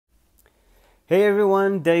Hey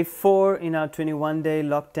everyone, day 4 in our 21-day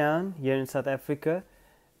lockdown here in South Africa,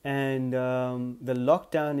 and the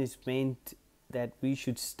lockdown is meant that we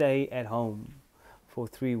should stay at home for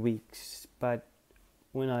 3 weeks. But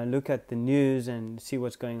when I look at the news and see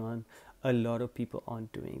what's going on, a lot of people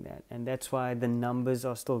aren't doing that, and that's why the numbers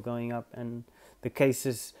are still going up, and the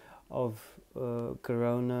cases of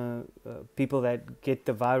corona, people that get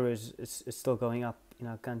the virus is still going up in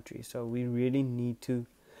our country. So we really need to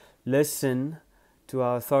listen to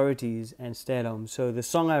our authorities and stay at home. So the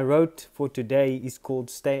song I wrote for today is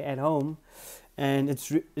called Stay at Home, and it's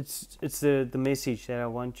the message that I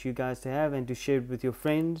want you guys to have and to share it with your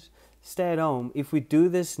friends. Stay at home. If we do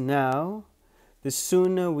this now, the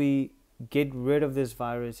sooner we get rid of this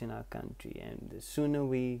virus in our country, and the sooner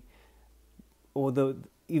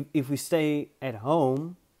if we stay at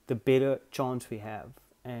home, the better chance we have.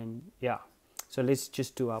 And yeah, so let's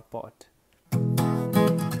just do our part.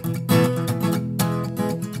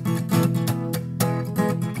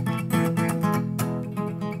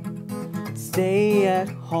 Stay at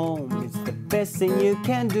home, it's the best thing you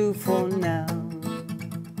can do for now.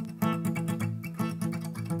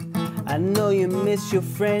 I know you miss your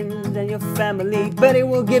friends and your family, but it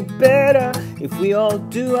will get better if we all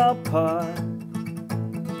do our part.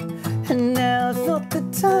 And now's not the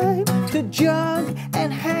time to jog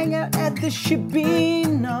and hang out at the shibby.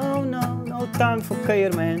 No time for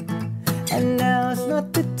kuier, man. And now's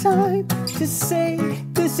not the time to say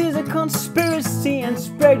this is a conspiracy and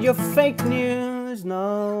spread your fake news.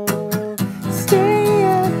 No, stay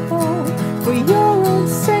at home for your own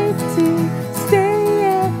safety. Stay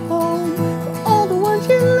at home for all the ones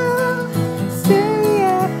you love. Stay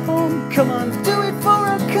at home, come on, do it for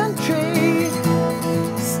our country.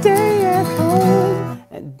 Stay at home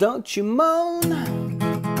and don't you moan.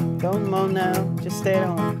 Don't moan now, just stay at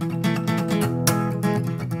home.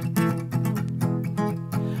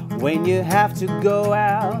 When you have to go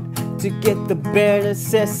out to get the bare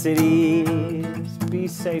necessities, be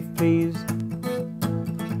safe please.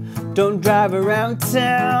 Don't drive around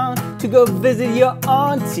town to go visit your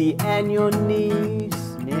auntie and your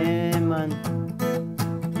niece. Yeah, man.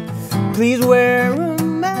 Please wear a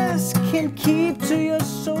mask and keep to your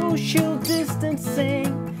social distancing,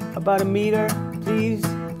 about 1 meter please.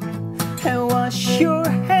 And wash your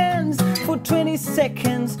hands for 20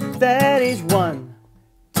 seconds, that is 1,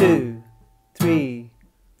 2, 3,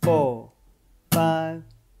 4, 5,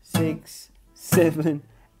 6, 7,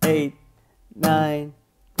 8, 9,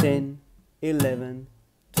 10, 11,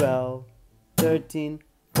 12, 13,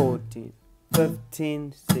 14,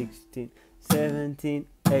 15, 16, 17,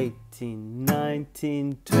 18,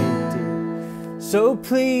 19, 20. So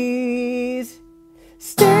please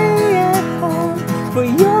stay at home for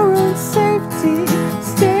your own safety.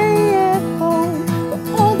 Stay at home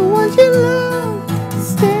for all the ones you love.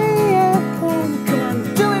 Stay at home, come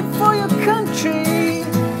on, do it for your country.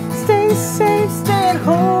 Stay safe, stay at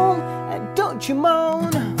home, and don't you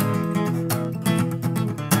moan.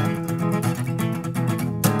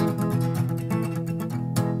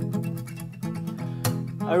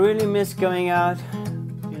 I really miss going out,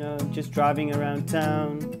 just driving around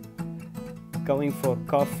town, going for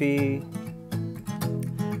coffee,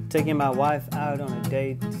 taking my wife out on a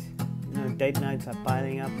date. Date nights are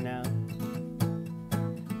piling up now.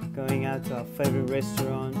 Going out to our favorite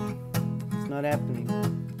restaurant, it's not happening.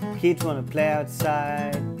 Kids want to play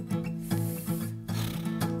outside,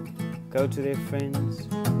 go to their friends.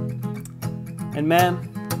 And man,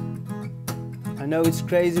 I know it's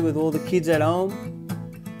crazy with all the kids at home,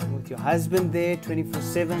 with your husband there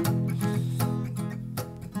 24/7.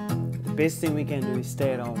 The best thing we can do is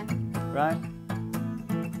stay at home, right?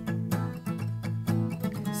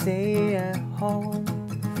 Stay at home,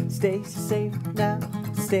 stay safe now.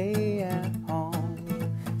 Stay at home,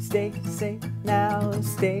 stay safe now.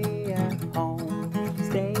 Stay at home,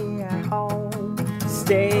 stay at home,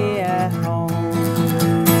 stay at home.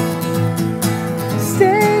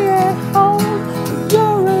 Stay at home for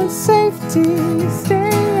your own safety. Stay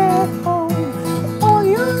at home for all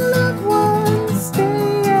your loved ones.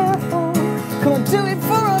 Stay at home, come on, do it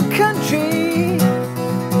for our country.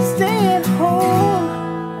 Stay at home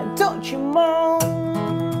and don't you moan.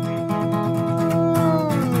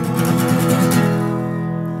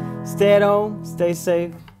 Stay at home, stay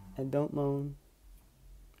safe, and don't moan.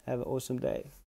 Have an awesome day.